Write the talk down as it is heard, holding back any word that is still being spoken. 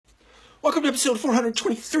Welcome to episode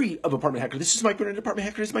 423 of Apartment Hacker. This is Mike Burnett. Apartment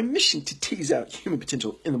Hacker. It's my mission to tease out human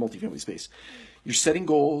potential in the multifamily space. You're setting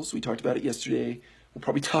goals. We talked about it yesterday. We'll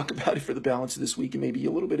probably talk about it for the balance of this week and maybe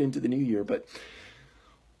a little bit into the new year. But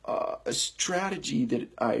a strategy that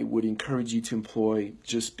I would encourage you to employ,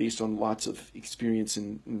 just based on lots of experience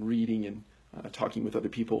in reading and talking with other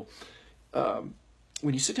people,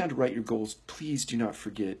 when you sit down to write your goals, please do not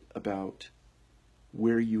forget about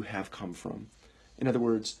where you have come from. In other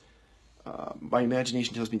words, my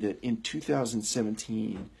imagination tells me that in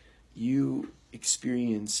 2017, you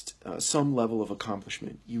experienced some level of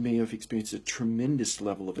accomplishment. You may have experienced a tremendous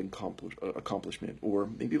level of accomplishment, or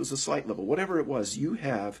maybe it was a slight level. Whatever it was, you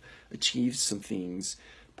have achieved some things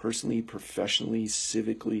personally, professionally,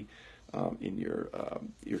 civically, in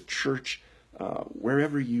your church,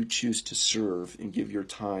 wherever you choose to serve and give your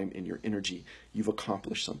time and your energy, you've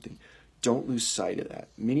accomplished something. Don't lose sight of that.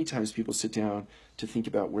 Many times people sit down to think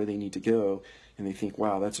about where they need to go, and they think,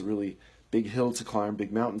 wow, that's a really big hill to climb,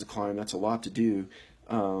 big mountain to climb, that's a lot to do,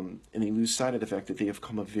 and they lose sight of the fact that they have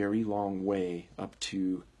come a very long way up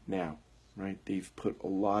to now, right? They've put a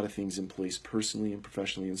lot of things in place personally and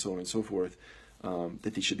professionally and so on and so forth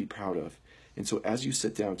that they should be proud of. And so as you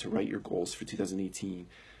sit down to write your goals for 2018,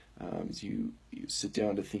 as you sit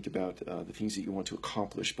down to think about the things that you want to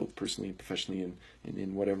accomplish, both personally and professionally, and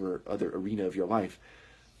in whatever other arena of your life,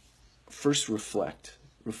 first reflect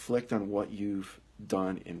on what you've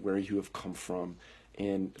done and where you have come from,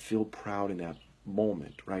 and feel proud in that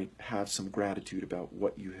moment, right? Have some gratitude about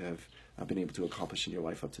what you have been able to accomplish in your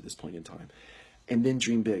life up to this point in time. And then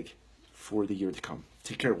dream big for the year to come.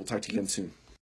 Take care. We'll talk to you again soon.